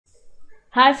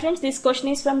Hi friends, this question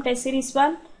is from test series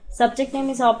 1. Subject name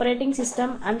is operating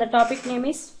system and the topic name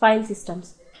is file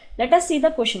systems. Let us see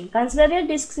the question. Consider a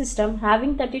disk system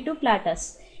having 32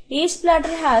 platters. Each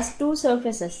platter has 2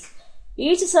 surfaces.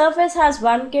 Each surface has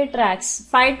 1K tracks,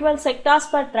 512 sectors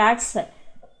per track.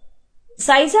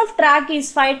 Size of track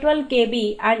is 512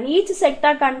 KB and each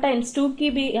sector contains 2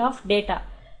 KB of data.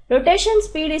 Rotation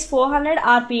speed is 400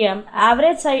 RPM.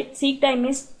 Average seek time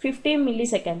is 50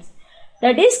 milliseconds.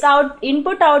 The disk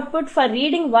input-output for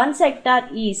reading one sector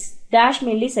is dash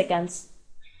milliseconds.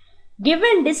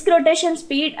 Given disk rotation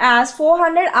speed as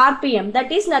 400 RPM,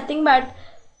 that is nothing but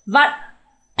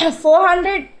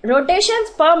 400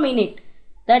 rotations per minute.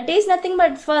 That is nothing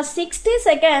but for 60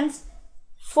 seconds,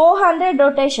 400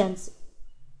 rotations.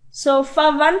 So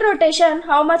for one rotation,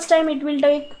 how much time it will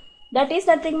take? That is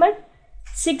nothing but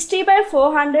 60 by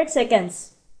 400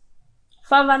 seconds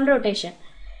for one rotation.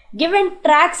 Given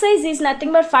track size is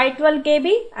nothing but 512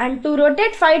 KB and to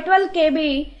rotate 512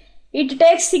 KB it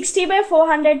takes 60 by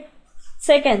 400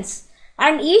 seconds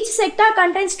and each sector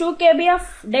contains 2 KB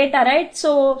of data, right?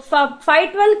 So for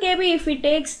 512 KB if it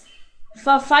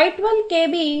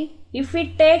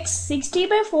takes 60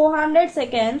 by 400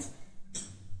 seconds,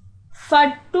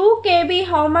 for 2 KB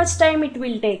how much time it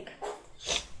will take?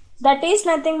 That is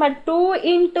nothing but 2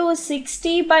 into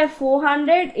 60 by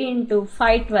 400 into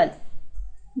 512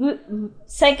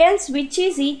 seconds, which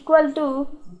is equal to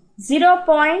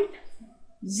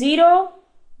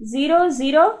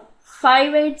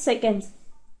 0.00058 seconds.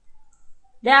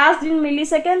 They asked in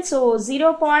milliseconds, so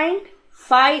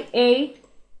 0.58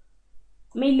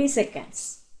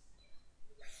 milliseconds.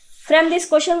 From this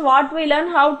question, what we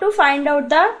learn? How to find out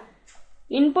the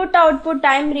input-output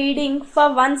time reading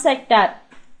for one sector.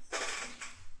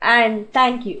 And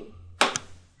thank you.